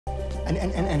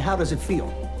And how does it feel,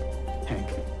 Hank,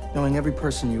 knowing every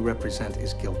person you represent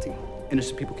is guilty?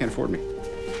 Innocent people can't afford me.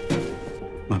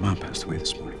 My mom passed away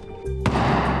this morning.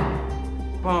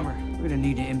 Palmer, we're gonna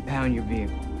need to impound your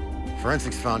vehicle.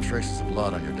 Forensics found traces of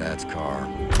blood on your dad's car.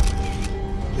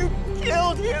 You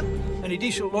killed him! Any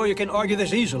decent lawyer can argue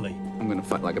this easily. I'm gonna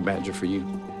fight like a badger for you.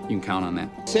 You can count on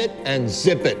that. Sit and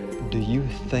zip it. Do you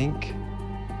think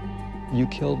you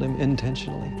killed him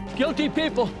intentionally? Guilty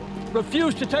people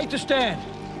refuse to take the stand.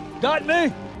 Got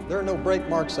me? There are no brake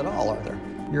marks at all, are there?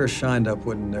 You're a shined-up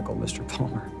wooden nickel, Mr.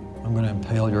 Palmer. I'm going to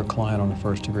impale your client on a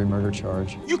first-degree murder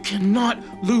charge. You cannot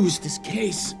lose this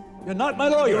case. You're not my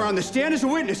lawyer. You're on the stand as a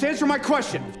witness. Answer my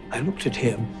question. I looked at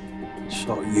him,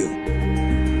 saw you.